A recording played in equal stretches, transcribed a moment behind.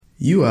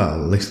You are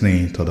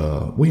listening to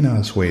the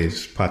Winners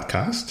Ways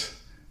podcast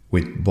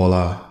with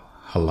Bola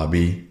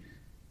Halabi,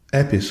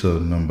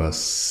 episode number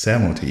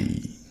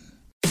 70.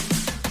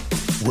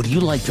 Would you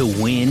like to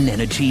win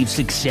and achieve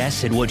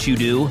success at what you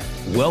do?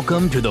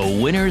 Welcome to the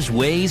Winners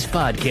Ways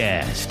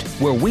podcast,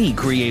 where we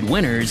create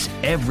winners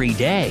every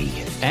day.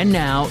 And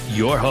now,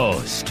 your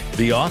host,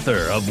 the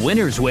author of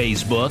Winners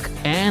Ways book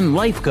and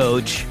life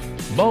coach,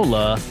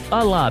 Bola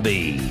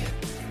Halabi.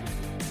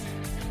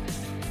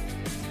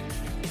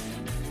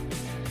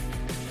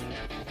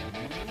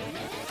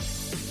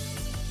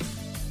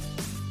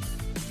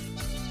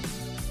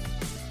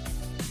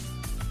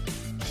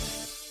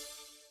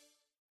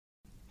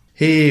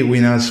 Hey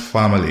Winners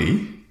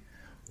family,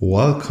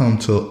 welcome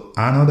to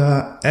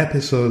another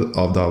episode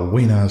of the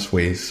Winners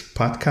Ways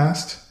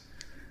podcast.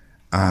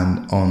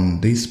 And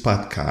on this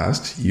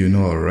podcast, you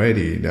know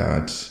already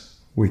that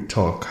we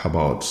talk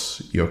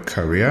about your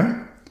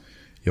career,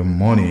 your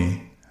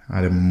money,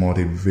 and the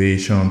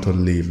motivation to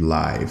live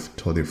life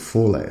to the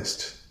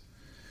fullest.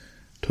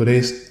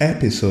 Today's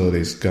episode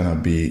is gonna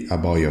be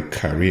about your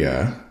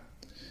career.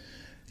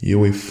 You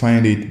will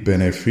find it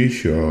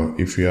beneficial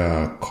if you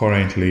are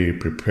currently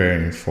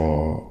preparing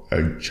for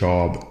a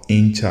job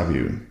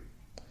interview.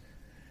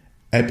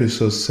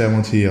 Episode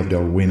 70 of the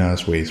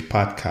Winners Ways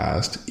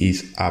podcast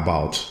is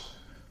about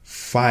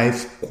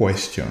 5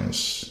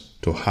 questions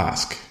to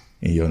ask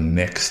in your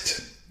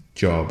next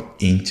job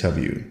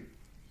interview.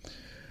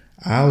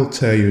 I'll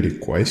tell you the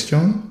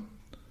question,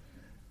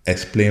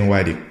 explain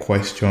why the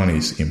question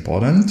is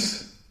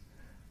important,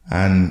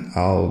 and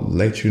I'll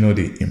let you know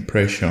the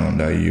impression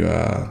that you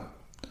are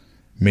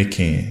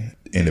making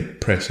in the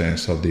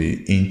presence of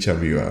the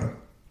interviewer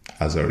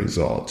as a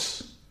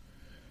result.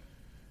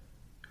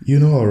 You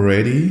know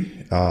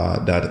already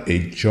that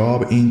a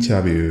job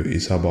interview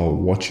is about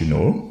what you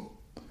know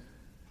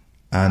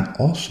and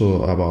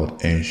also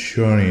about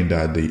ensuring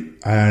that the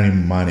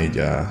hiring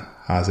manager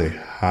has a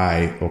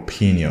high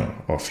opinion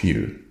of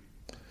you.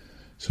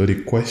 So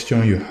the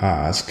question you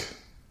ask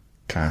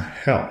can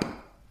help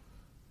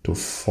to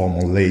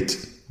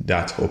formulate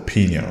that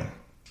opinion.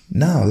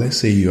 Now, let's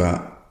say you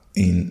are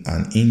in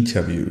an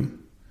interview.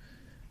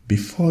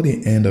 Before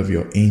the end of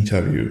your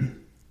interview,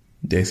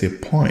 there's a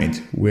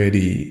point where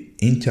the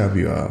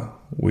interviewer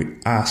will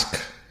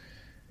ask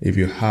if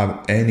you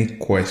have any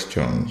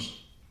questions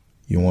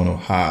you want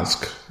to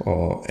ask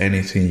or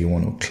anything you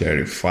want to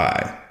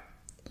clarify.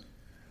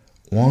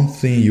 One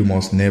thing you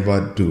must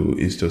never do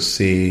is to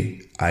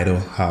say, "I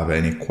don't have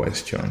any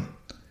question."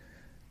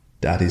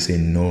 That is a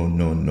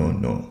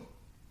no.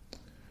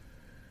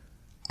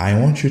 I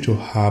want you to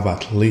have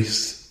at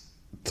least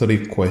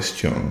 3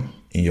 questions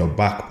in your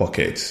back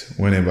pocket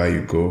whenever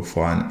you go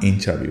for an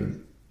interview.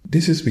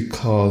 This is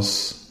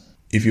because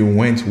if you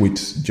went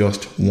with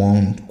just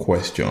one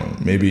question,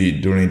 maybe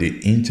during the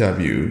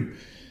interview,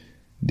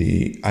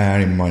 the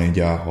hiring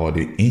manager or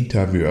the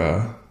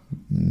interviewer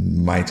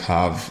might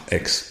have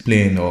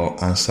explained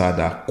or answered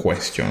that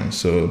question.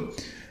 So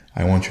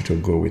I want you to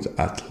go with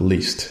at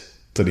least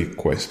 3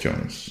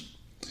 questions.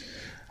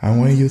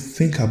 And when you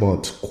think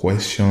about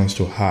questions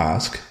to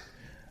ask,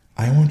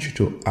 I want you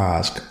to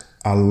ask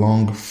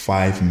along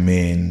 5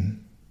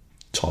 main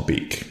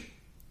topics.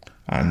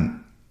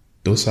 And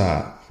those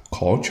are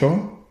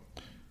culture,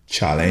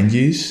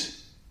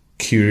 challenges,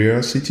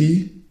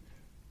 curiosity,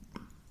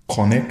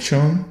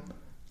 connection,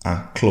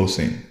 and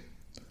closing.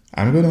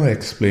 I'm going to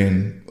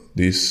explain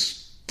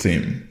this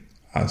theme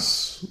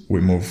as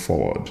we move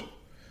forward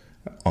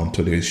on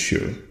today's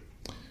show.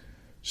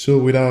 So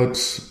without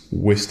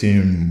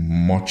wasting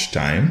much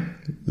time,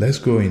 let's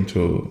go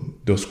into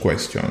those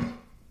questions.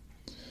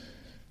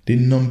 The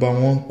number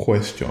 1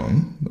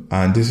 question,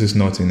 and this is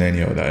not in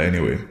any order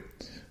anyway,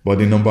 but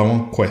the number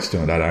 1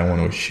 question that I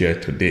want to share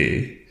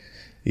today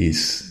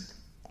is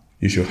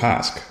you should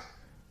ask,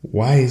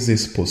 why is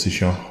this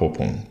position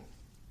open?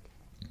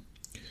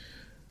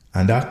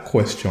 And that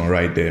question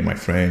right there, my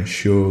friend,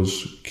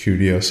 shows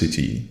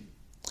curiosity.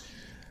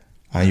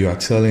 And you are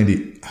telling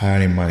the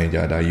hiring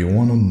manager that you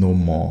want to know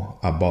more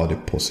about the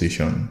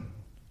position.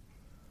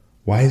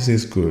 Why is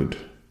this good?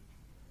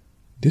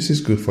 This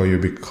is good for you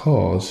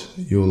because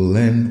you'll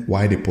learn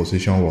why the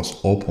position was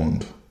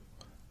opened.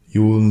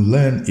 You will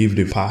learn if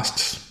the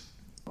past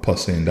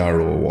person in that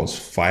role was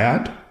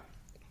fired,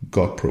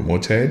 got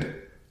promoted,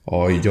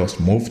 or he just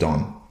moved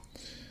on.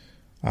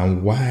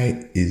 And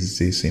why is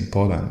this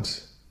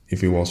important? If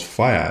he was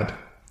fired,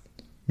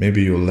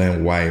 maybe you'll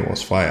learn why he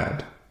was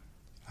fired.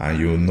 And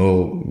you'll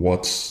know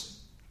what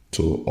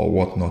to or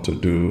what not to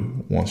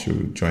do once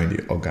you join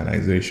the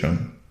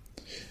organization.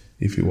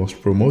 If he was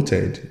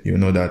promoted, you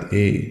know that,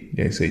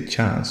 there's a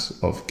chance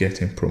of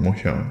getting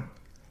promotion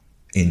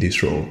in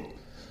this role.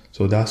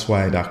 So that's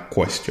why that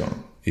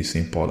question is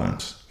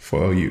important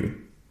for you.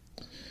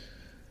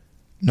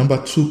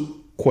 Number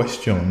 2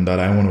 question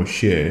that I want to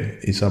share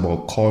is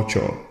about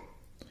culture.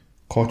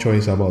 Culture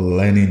is about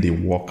learning the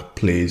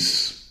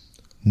workplace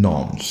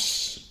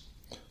norms.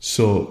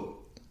 So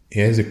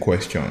here's a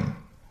question.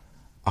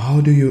 How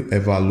do you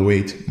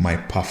evaluate my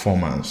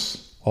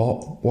performance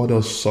Or what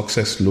does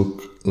success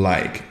look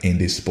like in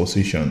this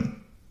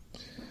position?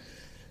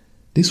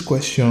 This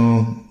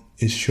question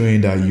is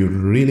showing that you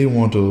really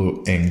want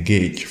to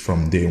engage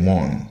from day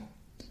one.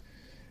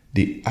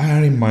 The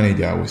hiring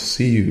manager will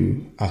see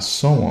you as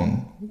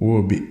someone who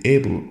will be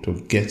able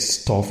to get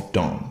stuff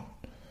done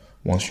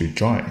once you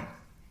join.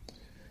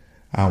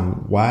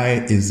 And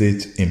why is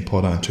it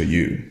important to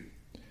you?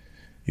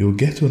 You'll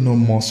get to know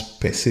more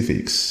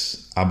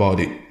specifics about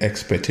the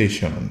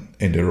expectation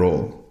in the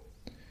role.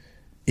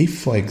 If,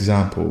 for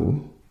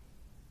example,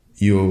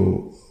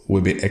 you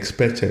will be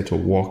expected to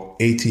work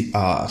 80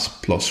 hours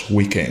plus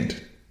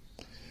weekend,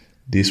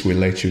 this will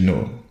let you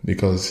know,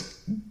 because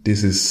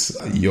this is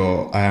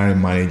your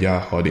hiring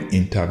manager or the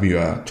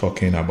interviewer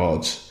talking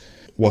about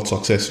what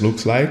success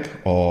looks like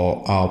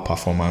or how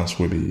performance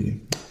will be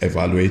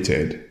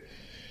evaluated.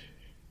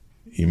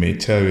 He may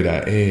tell you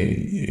that, hey,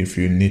 if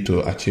you need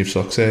to achieve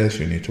success,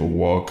 you need to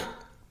work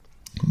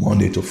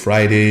Monday to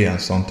Friday, and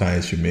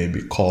sometimes you may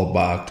be called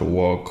back to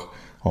work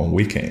on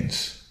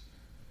weekends.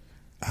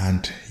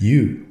 And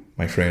you,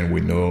 my friend,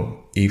 will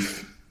know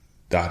if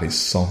that is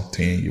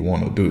something you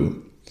want to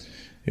do.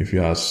 If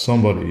you are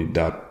somebody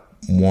that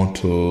want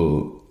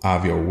to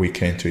have your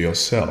weekend to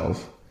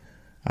yourself,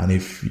 and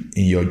if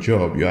in your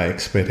job you are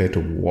expected to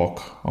work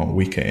on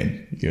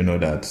weekend, you know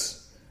that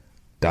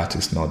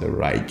is not the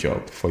right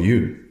job for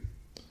you.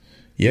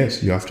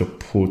 Yes, you have to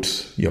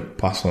put your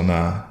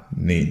personal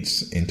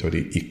needs into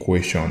the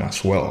equation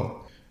as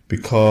well,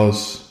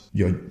 because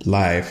your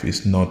life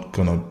is not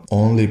going to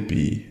only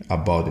be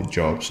about the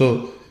job.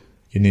 So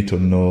you need to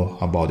know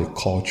about the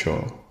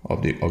culture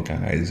of the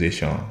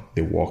organization,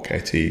 the work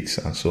ethics,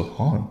 and so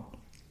on.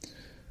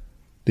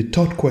 The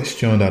third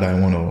question that I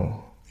want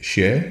to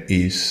share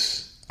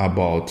is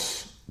about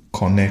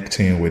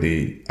connecting with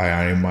the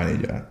hiring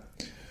manager.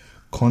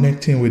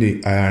 Connecting with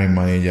the hiring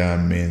manager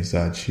means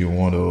that you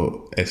want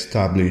to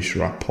establish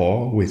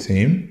rapport with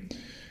him.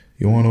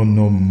 You want to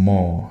know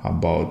more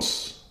about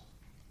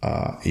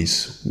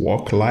his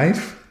work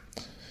life.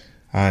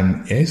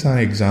 And here's an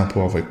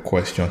example of a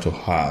question to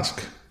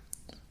ask.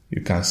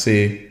 You can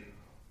say,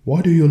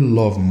 what do you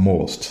love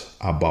most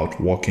about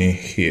working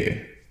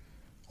here?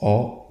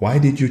 Or why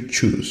did you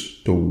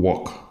choose to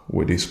work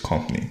with this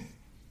company?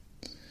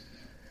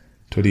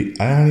 To the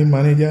hiring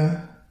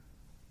manager,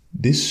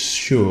 this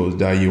shows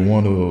that you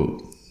want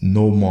to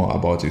know more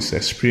about his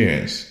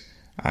experience,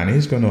 and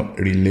he's going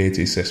to relate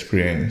his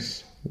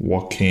experience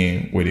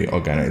working with the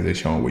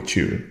organization with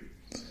you.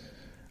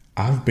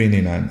 I've been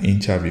in an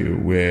interview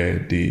where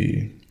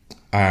the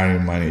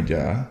hiring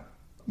manager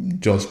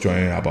just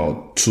joined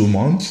about 2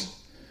 months,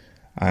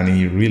 and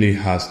he really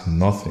has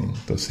nothing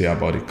to say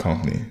about the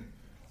company.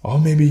 Or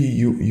maybe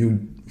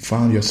you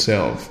found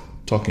yourself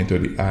talking to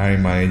the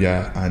hiring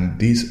manager, and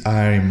this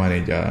hiring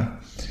manager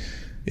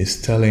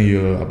is telling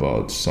you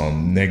about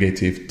some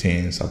negative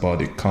things about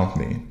the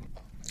company.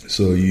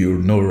 So you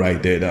know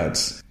right there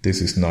that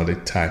this is not the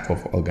type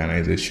of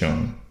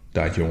organization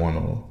that you want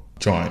to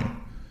join.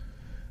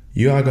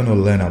 You are going to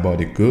learn about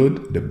the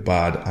good, the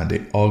bad, and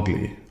the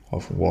ugly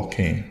of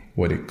working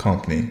with a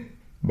company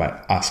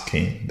by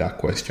asking that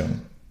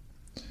question.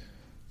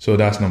 So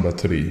that's number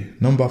 3.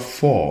 Number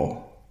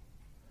 4,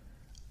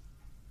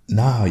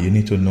 now you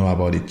need to know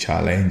about the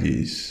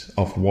challenges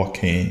of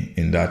working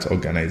in that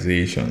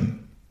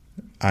organization.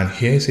 And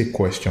here's a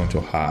question to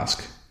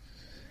ask.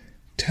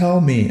 Tell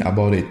me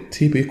about a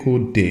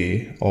typical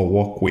day or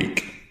work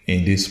week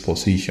in this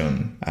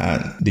position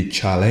and the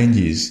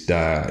challenges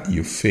that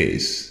you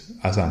face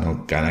as an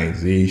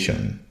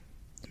organization.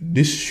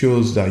 This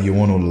shows that you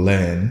want to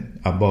learn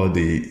about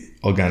the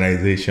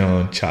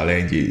organization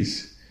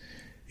challenges.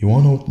 You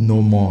want to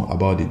know more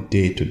about the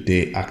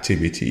day-to-day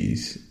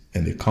activities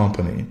in the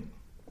company.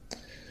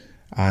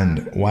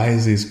 And why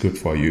is this good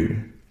for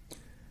you?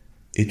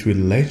 It will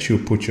let you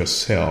put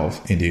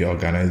yourself in the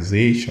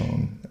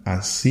organization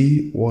and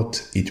see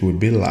what it will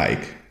be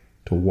like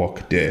to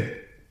work there.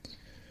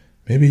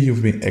 Maybe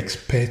you've been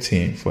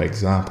expecting, for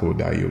example,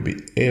 that you'll be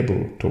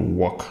able to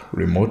work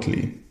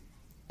remotely,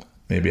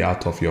 maybe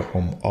out of your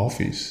home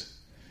office.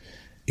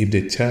 If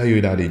they tell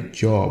you that a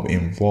job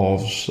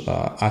involves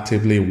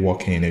actively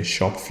working in a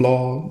shop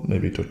floor,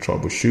 maybe to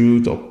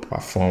troubleshoot or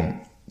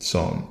perform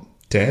some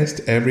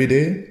tests every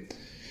day,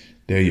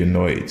 there you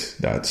know it.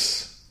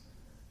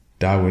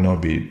 That will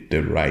not be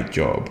the right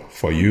job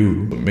for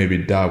you. Maybe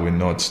that will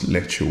not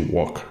let you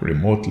work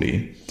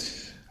remotely,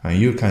 and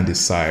you can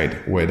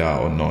decide whether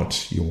or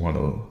not you want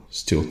to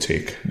still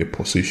take the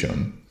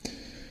position.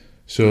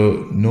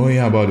 So knowing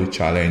about the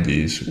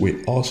challenges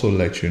will also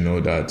let you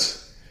know that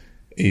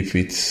if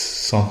it's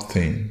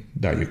something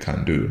that you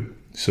can do.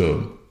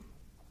 So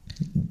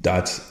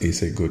that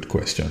is a good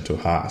question to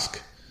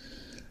ask.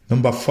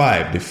 Number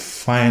 5, the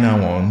final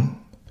one,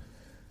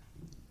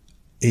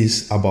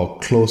 is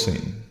about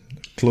closing.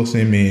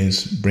 Closing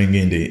means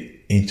bringing the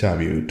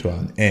interview to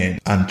an end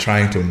and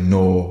trying to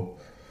know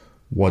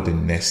what the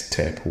next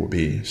step will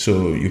be.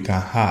 So you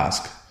can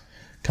ask,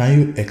 can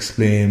you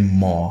explain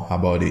more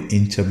about the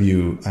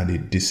interview and the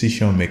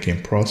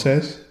decision-making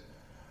process?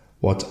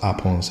 What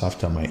happens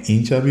after my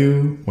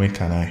interview? When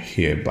can I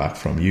hear back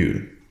from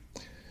you?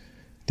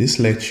 This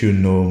lets you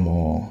know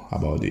more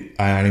about the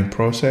hiring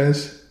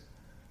process.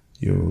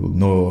 You'll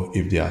know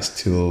if they are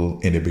still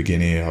in the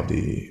beginning of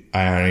the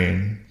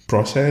hiring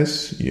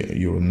process.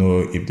 You'll know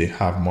if they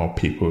have more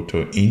people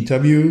to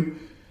interview.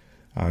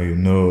 You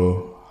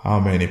know how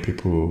many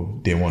people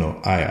they want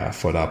to hire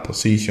for that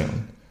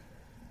position.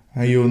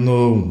 And you'll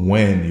know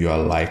when you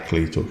are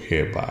likely to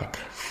hear back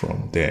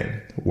from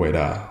them,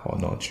 whether or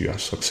not you are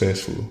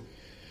successful.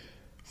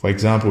 For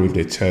example, if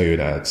they tell you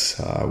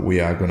that we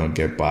are going to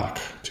get back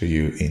to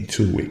you in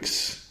 2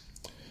 weeks,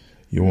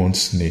 you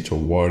won't need to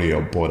worry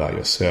or bother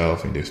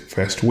yourself in the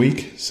first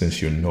week,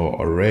 since you know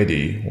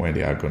already when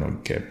they are going to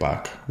get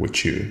back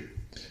with you.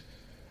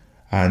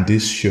 And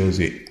this shows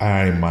the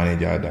hiring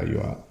manager that you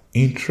are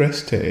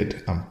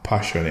interested and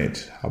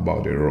passionate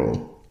about the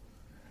role.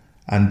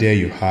 And there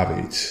you have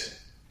it.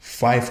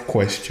 5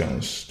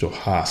 questions to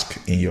ask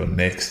in your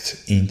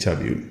next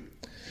interview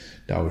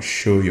that will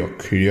show your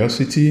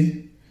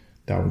curiosity,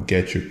 that will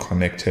get you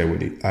connected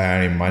with the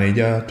hiring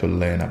manager to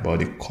learn about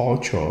the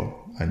culture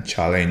and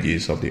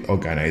challenges of the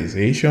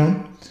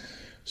organization,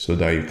 so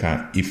that you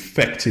can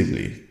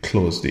effectively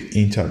close the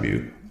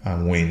interview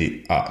and win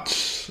the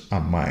hearts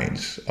and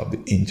minds of the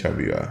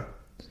interviewer.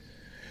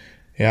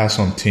 Here are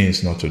some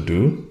things not to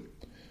do.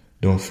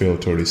 Don't fail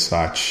to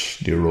research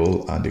the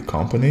role and the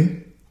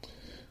company.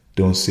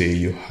 Don't say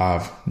you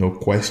have no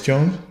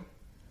questions,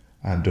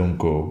 and don't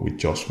go with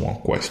just one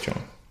question.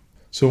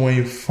 So when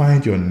you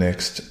find your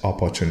next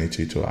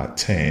opportunity to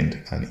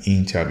attend an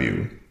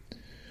interview,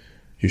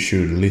 you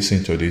should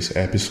listen to this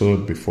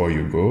episode before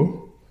you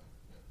go,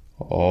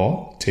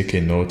 or take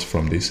a note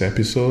from this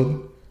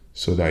episode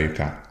so that you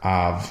can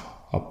have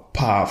a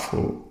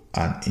powerful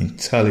and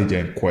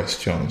intelligent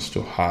questions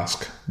to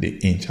ask the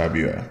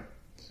interviewer.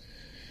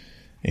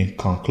 In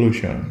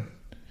conclusion,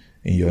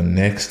 in your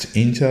next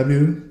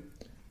interview,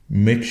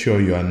 make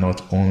sure you are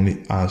not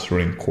only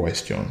answering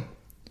questions,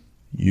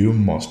 you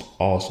must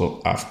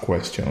also have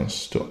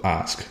questions to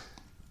ask.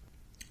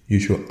 You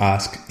should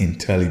ask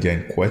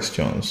intelligent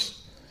questions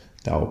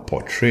that will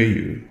portray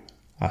you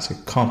as a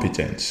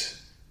competent,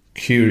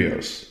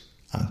 curious,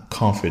 and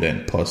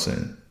confident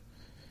person.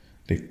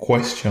 The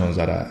questions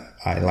that I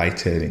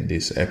highlighted in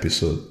this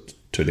episode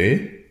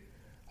today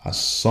are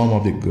some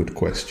of the good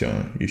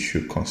questions you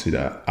should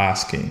consider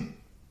asking.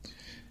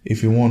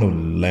 If you want to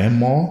learn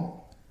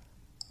more,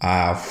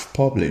 I've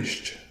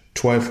published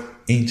 12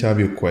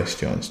 interview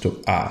questions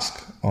to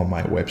ask on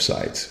my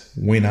website,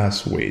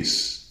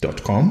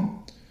 winnersways.com.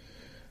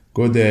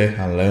 Go there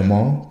and learn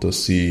more to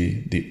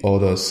see the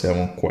other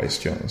 7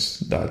 questions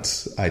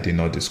that I did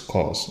not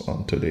discuss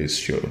on today's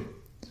show.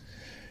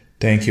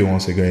 Thank you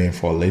once again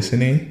for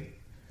listening.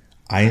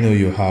 I know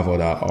you have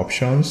other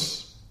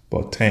options,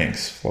 but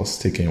thanks for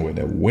sticking with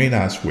the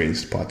Winners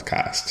Ways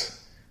podcast,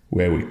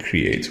 where we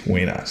create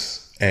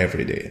winners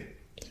every day.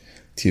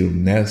 Till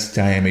next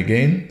time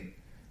again,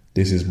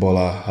 this is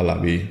Bola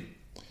Halabi.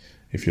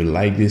 If you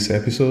like this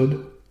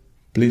episode,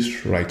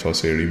 please write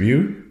us a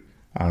review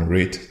and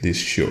rate this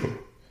show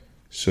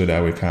so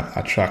that we can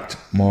attract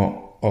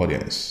more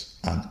audience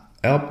and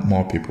help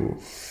more people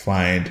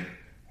find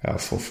a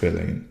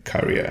fulfilling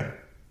career.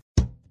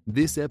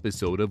 This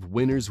episode of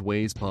Winners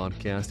Ways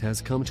podcast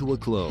has come to a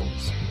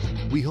close.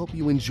 We hope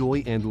you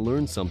enjoy and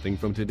learn something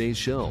from today's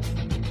show.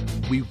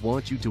 We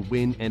want you to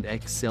win and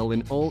excel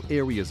in all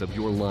areas of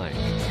your life,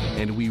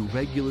 and we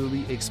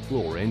regularly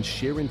explore and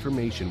share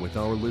information with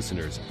our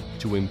listeners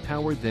to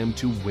empower them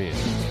to win.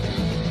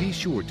 Be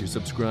sure to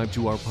subscribe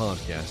to our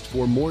podcast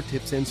for more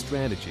tips and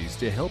strategies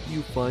to help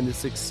you find the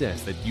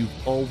success that you've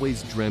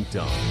always dreamt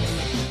of.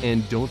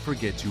 And don't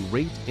forget to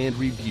rate and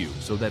review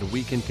so that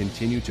we can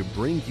continue to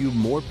bring you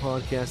more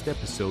podcast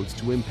episodes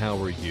to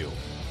empower you.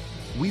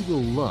 We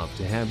will love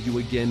to have you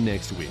again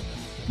next week.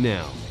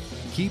 Now,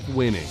 keep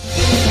winning.